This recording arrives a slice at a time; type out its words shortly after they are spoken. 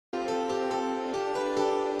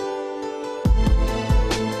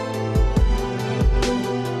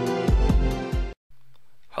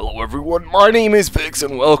Hello everyone, my name is Vix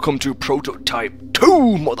and welcome to Prototype 2,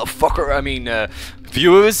 motherfucker,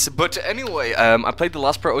 viewers. But anyway, I played the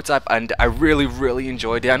last Prototype and I really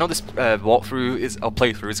enjoyed it. I know this playthrough is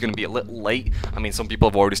going to be a little late. I mean, some people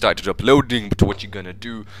have already started uploading, but what you gonna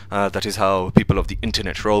do? That is how people of the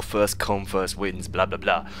internet roll. First come, first wins, blah blah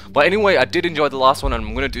blah. But anyway, I did enjoy the last one and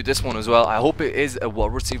I'm gonna do this one as well. I hope it is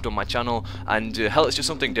well received on my channel, and hell, it's just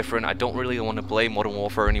something different. I don't really want to play Modern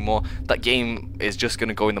Warfare anymore. That game is just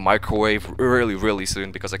gonna go in the microwave really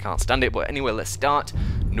soon because I can't stand it. But anyway, let's start.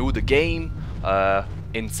 Know the game.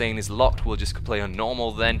 Insane is locked. We'll just play on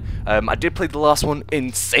normal then. I did play the last one.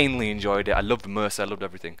 Insanely enjoyed it. I loved the Mercer. I loved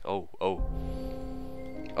everything. Oh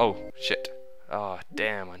shit. Oh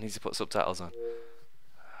damn. I need to put subtitles on.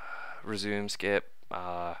 Resume. Skip.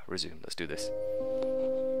 Resume. Let's do this.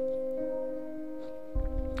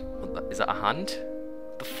 Is that a hand?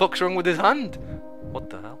 What the fuck's wrong with his hand? What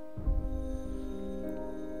the hell?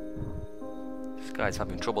 This guy's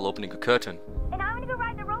having trouble opening a curtain. And I'm gonna go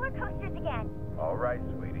ride the roller coasters again. All right,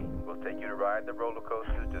 sweetie. We'll take you to ride the roller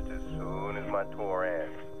coasters just as soon as my tour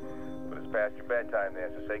ends. But it's past your bedtime there,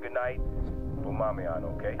 so say goodnight. Put mommy on,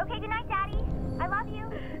 okay? Okay, good night, Daddy. I love you.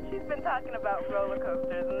 She's been talking about roller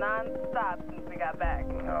coasters non-stop since we got back.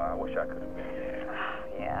 No, I wish I could have been there.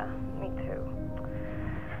 Yeah, me too.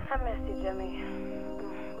 I miss you, Jimmy.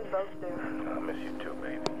 We both do. I miss you too,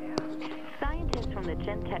 baby. Scientists from the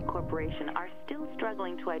Gentek Corporation are still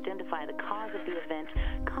struggling to identify the cause of the event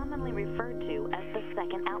commonly referred to as the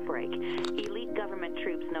second outbreak. Elite government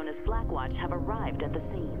troops known as Blackwatch have arrived at the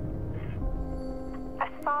scene. I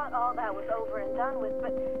thought all that was over and done with,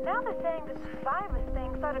 but now they're saying this virus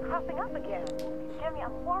thing started cropping up again. Jimmy,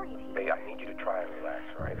 I'm worried here. Hey, I need you to try and relax,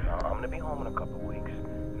 all right? I'm going to be home in a couple of weeks.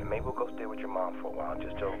 And maybe we'll go stay with your mom for a while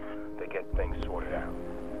just till they get things sorted out.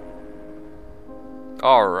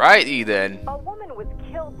 Alrighty then. A woman was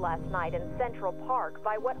killed last night in Central Park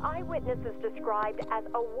by what eyewitnesses described as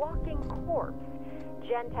a walking corpse.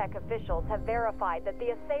 Gentek officials have verified that the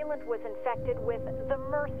assailant was infected with the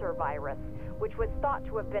Mercer virus, which was thought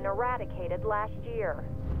to have been eradicated last year.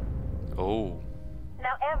 Oh.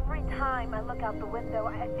 Now every time I look out the window,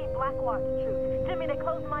 I see Blackwatch troops. Jimmy, they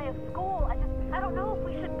closed Maya's school. I don't know if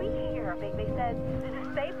we should be here. They said,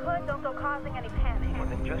 just stay put, don't go causing any panic. Well,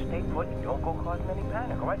 then just stay put and don't go causing any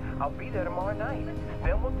panic, all right? I'll be there tomorrow night.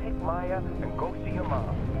 Then we'll take Maya and go see your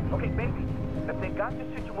mom. Okay, baby, if they got the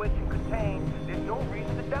situation contained, there's no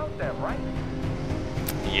reason to doubt them, right?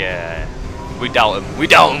 Yeah. We doubt him. We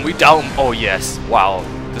doubt him. We doubt him. Oh yes. Wow.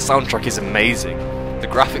 The soundtrack is amazing. The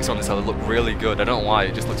graphics on this look really good. I don't know why.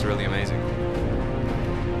 It just looks really amazing.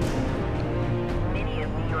 Many of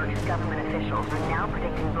New York's government officials are now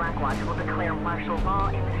predicting Blackwatch will declare martial law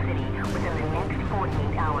in the city within the next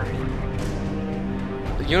 48 hours.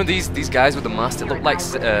 You know these guys with the mask, they look like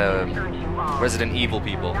Resident Evil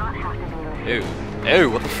people. Ew. Ew,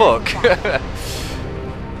 what the fuck?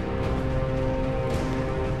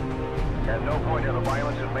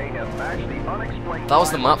 That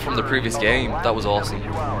was the map from the previous game. That was awesome.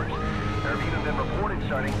 There have even been reported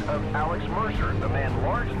sightings of Alex Mercer, the man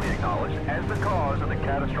largely acknowledged as the cause of the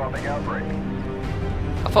catastrophic outbreak.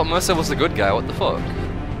 I thought Mercer was the good guy. What the fuck?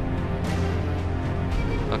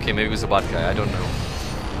 Okay, maybe he was a bad guy. I don't know.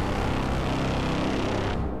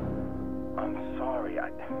 I'm sorry. I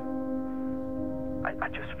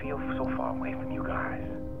just feel so far away from you guys.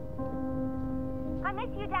 I miss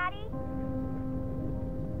you, Daddy.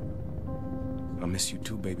 I miss you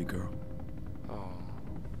too, baby girl. Oh.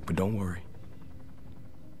 But don't worry.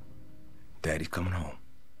 Daddy's coming home.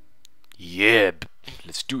 Yeah,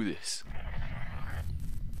 let's do this.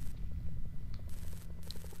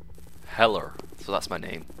 Heller. So that's my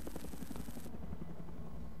name.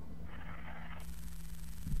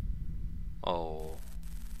 Oh.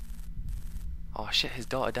 Oh shit, his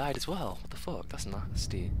daughter died as well. What the fuck? That's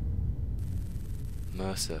nasty.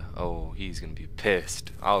 Mercer. Oh, he's gonna be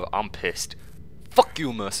pissed. Oh, I'm pissed. Fuck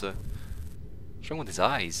you, Mercer. What's wrong with his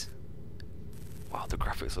eyes? Wow, the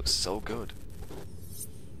graphics look so good.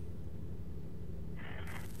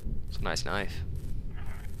 It's a nice knife.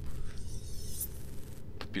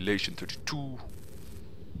 Population 32.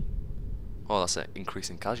 Oh, that's an increase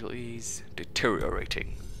in casualties.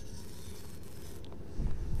 Deteriorating.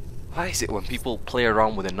 Why is it when people play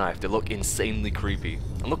around with a knife, they look insanely creepy?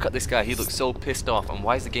 And look at this guy, he looks so pissed off. And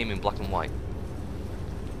why is the game in black and white?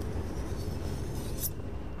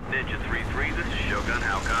 Ninja 3-3, this is Shogun,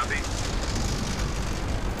 how copy?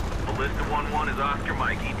 Ballista 1-1 is Oscar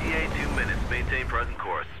Mike, ETA 2 minutes, maintain present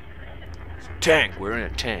course. Tank, we're in a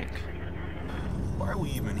tank. Why are we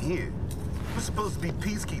even here? We're supposed to be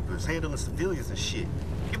peacekeepers, handling civilians and shit.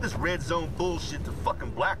 Give this red zone bullshit to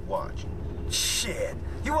fucking Blackwatch. Shit.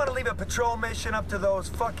 You want to leave a patrol mission up to those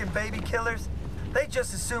fucking baby killers? They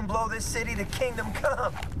just as soon blow this city to Kingdom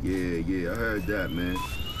Come. Yeah, I heard that, man.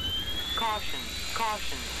 Caution,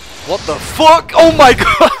 caution. What the fuck? Oh my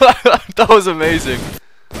god! That was amazing.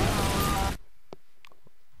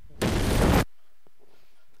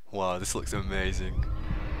 Wow, this looks amazing.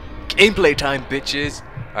 Gameplay time, bitches!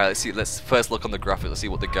 Alright, let's see. Let's first look on the graphic. Let's see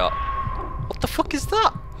what they got. What the fuck is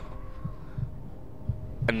that?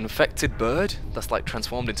 An infected bird that's like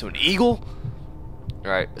transformed into an eagle?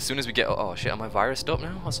 Alright, as soon as we get... Oh shit, am I virused up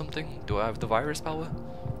now or something? Do I have the virus power?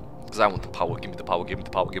 Because I want the power. Give me the power, give me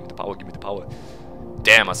the power, give me the power, give me the power.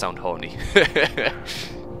 Damn, I sound horny.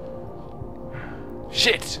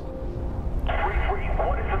 Shit!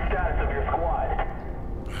 What is the status of your squad?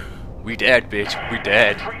 We dead, bitch. We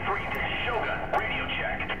dead. 3-3, this is Shogun. Radio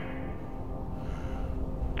check.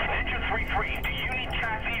 Ninja 3-3, do you need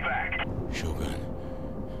CAS evac? Shogun,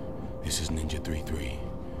 this is Ninja 3-3.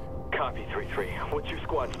 Copy 3-3. What's your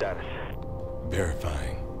squad status?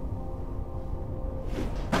 Verifying.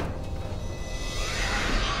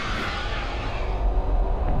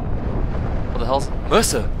 What the hell's...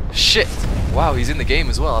 Mercer! Shit! Wow, he's in the game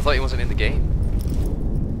as well. I thought he wasn't in the game.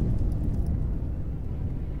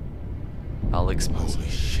 Alex Mercer. Holy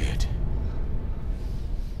shit.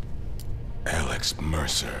 Alex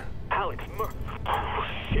Mercer. Alex Mercer. Oh,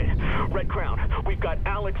 shit. Red Crown, we've got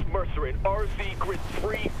Alex Mercer in RZ Grid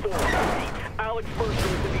 3-4. Alex Mercer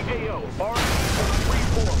is in the AO.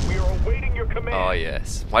 RZ 3-4. We are awaiting your command. Oh,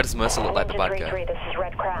 yes. Why does Mercer look like the bad guy? This is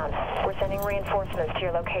Red Crown. We're sending reinforcements to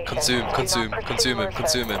your location. Consume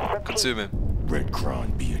him. Red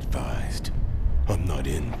Crown, be advised. I'm not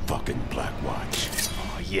in fucking Blackwatch.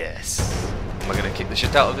 Oh, yes. Am I gonna kick the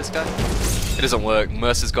shit out of this guy? It doesn't work.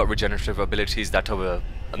 Mercer's got regenerative abilities that of an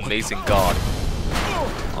amazing god.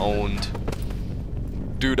 Owned.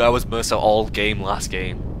 Dude, I was Mercer all game last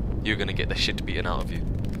game. You're gonna get the shit beaten out of you.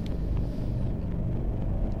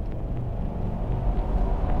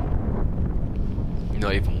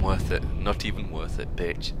 Not even worth it. Not even worth it,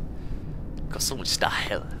 bitch. Got so much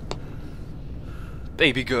style.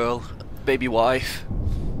 Baby girl. Baby wife.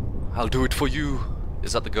 I'll do it for you.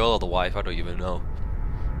 Is that the girl or the wife? I don't even know.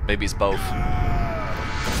 Maybe it's both.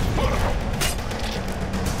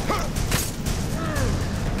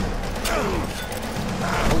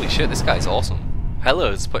 Holy shit, this guy's awesome. Hella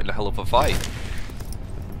is putting a hell of a fight.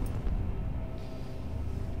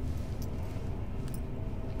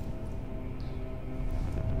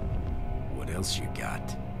 What else you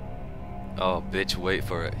got? Oh, bitch, wait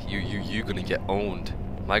for it. You gonna get owned.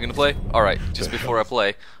 Am I gonna play? Alright, just before I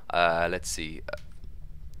play, let's see.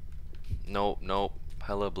 Nope.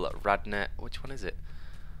 Hella Radnet. Which one is it?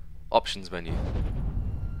 Options menu.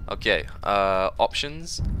 Okay,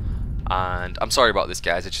 options. And I'm sorry about this,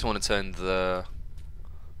 guys. I just want to turn the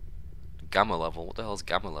gamma level. What the hell is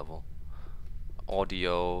gamma level?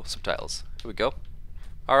 Audio subtitles. Here we go.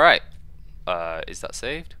 Alright. Is that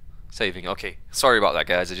saved? Saving. Okay. Sorry about that,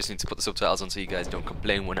 guys. I just need to put the subtitles on so you guys don't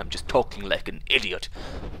complain when I'm just talking like an idiot.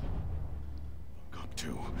 Up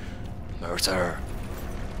to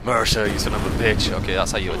Mercer, you son of a bitch. Okay,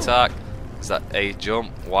 that's how you attack. Is that A,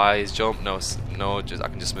 jump? Y is jump? No, just I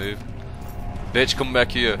can just move. Bitch, come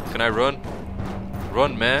back here. Can I run?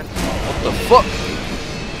 Run, man. What the fuck?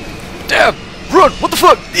 Damn! Run! What the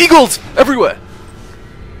fuck? Eagles! Everywhere!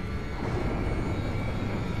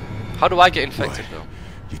 How do I get infected, though?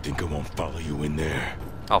 You think I won't follow you in there?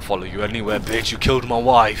 I'll follow you anywhere, bitch. You killed my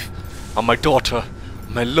wife. And my daughter.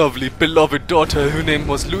 My lovely, beloved daughter, whose name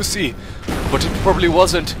was Lucy. But it probably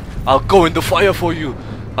wasn't. I'll go in the fire for you.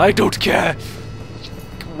 I don't care.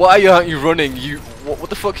 Why aren't you running? What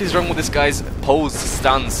the fuck is wrong with this guy's pose,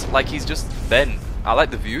 stance? Like he's just Ben. I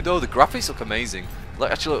like the view though. The graphics look amazing.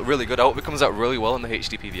 Like actually look really good. I hope it comes out really well in the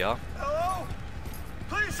HD PVR. Hello?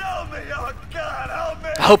 Please help me! Oh God, help me!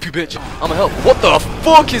 I'll help you, bitch. I'm gonna help. What the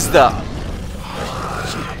fuck is that?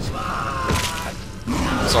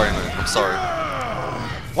 I'm sorry, man. I'm sorry.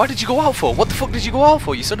 Why did you go out for? What the fuck did you go out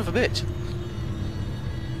for, you son of a bitch?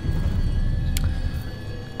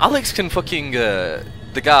 Alex can fucking, the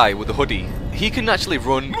guy with the hoodie, he can actually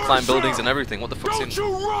run, climb buildings and everything. What the fuck's in?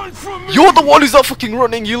 You're the one who's not fucking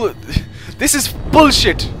running, you look. This is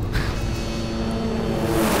bullshit.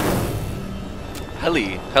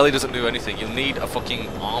 Heli doesn't do anything. You'll need a fucking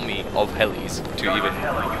army of helis to even... You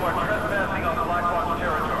are trespassing on the Blackwatch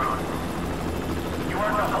territory. You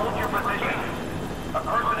are to hold your position. A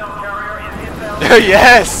personnel carrier is inbound.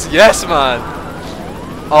 Yes, man.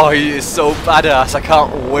 Oh, he is so badass. I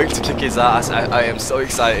can't wait to kick his ass. I am so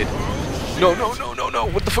excited. No, no, no, no, no.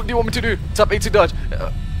 What the fuck do you want me to do? Tap A to dodge.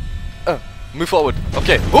 Move forward.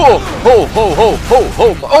 Okay. Oh, ho, ho, ho, ho,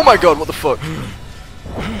 ho. Oh my god, what the fuck?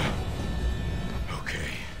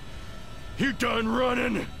 Okay. You done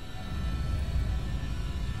running?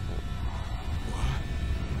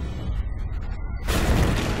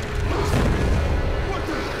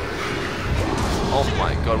 Oh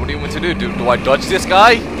my god, what do you want me to do? Do I dodge this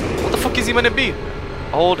guy? What the fuck is he meant to be?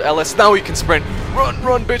 Hold LS, now he can sprint. Run,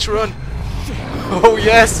 run, bitch, run. Oh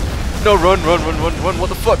yes. No, run, run, run, run, run. What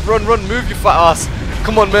the fuck? Run, run, move, you fat ass.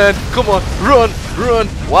 Come on, man. Come on. Run, run.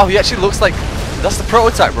 Wow, he actually looks like... That's the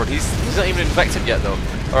prototype, bro. He's not even infected yet, though.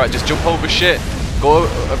 Alright, just jump over shit. Go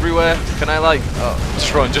everywhere. Can I, like...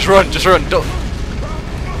 just run, just run, just run. Don't...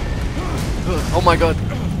 Oh my god.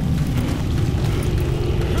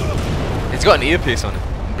 He's got an earpiece on it.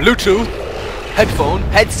 Bluetooth. Headphone.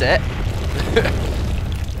 Headset.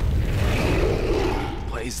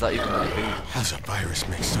 What is that even gonna be? How's a virus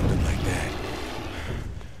make something like that?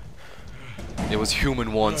 It was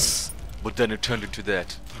human once, but then it turned into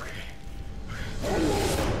that.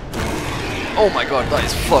 Oh my god, that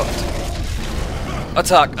is fucked.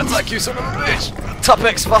 Attack, attack you son of a bitch! Tap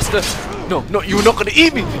X faster! No, no, you're not gonna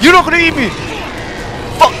eat me! You're not gonna eat me!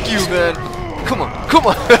 Fuck you, man! Come on, come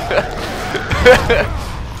on!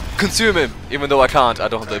 Consume him, even though I can't, I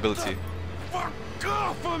don't have the ability. Fuck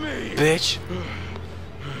off of me! Bitch!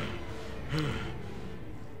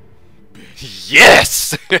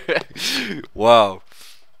 Yes! Wow.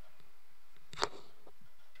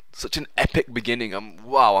 Such an epic beginning.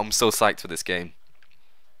 Wow, I'm so psyched for this game.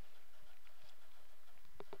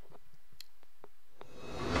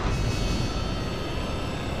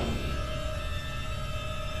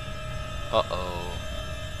 Uh-oh.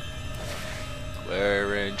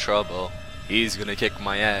 We're in trouble. He's gonna kick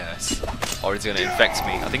my ass. Or he's gonna infect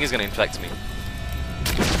me. I think he's gonna infect me.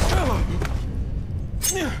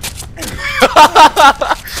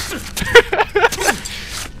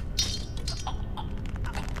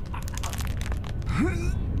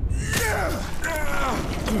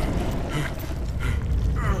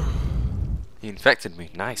 He infected me.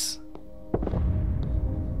 Nice.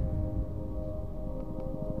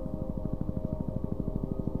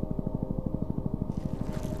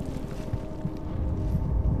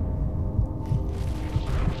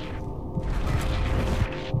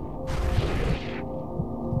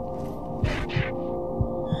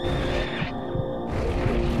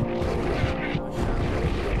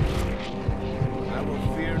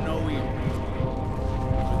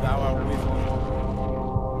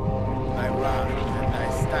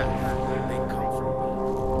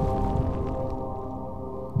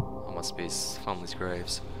 Must be his family's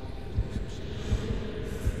graves.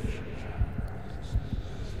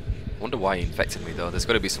 Wonder why he infected me though. There's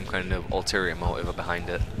got to be some kind of ulterior motive behind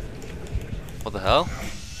it. What the hell?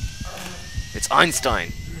 It's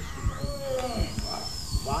Einstein.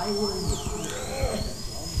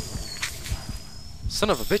 Son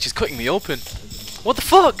of a bitch, he's cutting me open. What the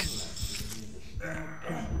fuck?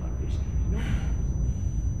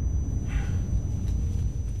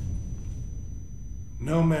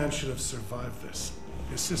 No man should have survived this.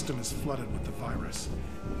 His system is flooded with the virus.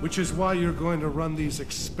 Which is why you're going to run these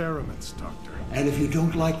experiments, Doctor. And if you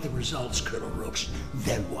don't like the results, Colonel Rooks,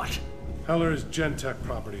 then what? Heller is Gentek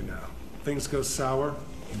property now. Things go sour,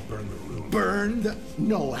 you burn the room. Burn the...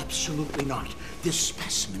 No, absolutely not. This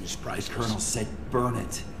specimen is priceless. Colonel said burn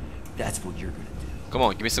it. That's what you're gonna do. Come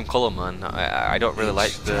on, give me some color, man. I don't really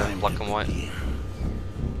like the black and white.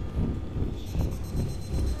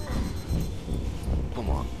 Come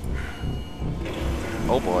on.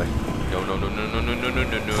 Oh boy. No, no, no, no, no, no, no, no,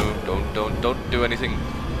 no, no. Don't do anything.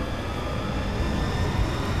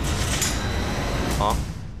 Huh? What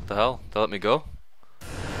the hell? They let me go?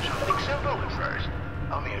 Something simple at first.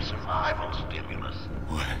 A mere survival stimulus.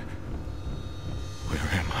 What?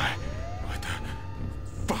 Where am I? What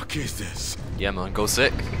the fuck is this? Yeah, man, go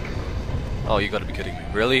sick. Oh, you gotta be kidding me.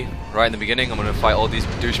 Really? Right in the beginning, I'm gonna fight all these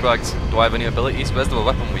douchebags. Do I have any abilities? Where's the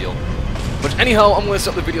weapon wheel? But anyhow, I'm going to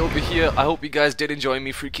stop the video over here. I hope you guys did enjoy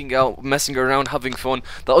me freaking out, messing around, having fun.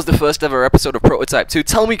 That was the first ever episode of Prototype 2.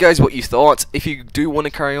 Tell me guys what you thought. If you do want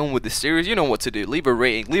to carry on with this series, you know what to do. Leave a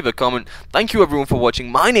rating, leave a comment. Thank you everyone for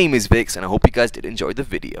watching. My name is Vix, and I hope you guys did enjoy the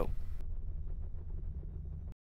video.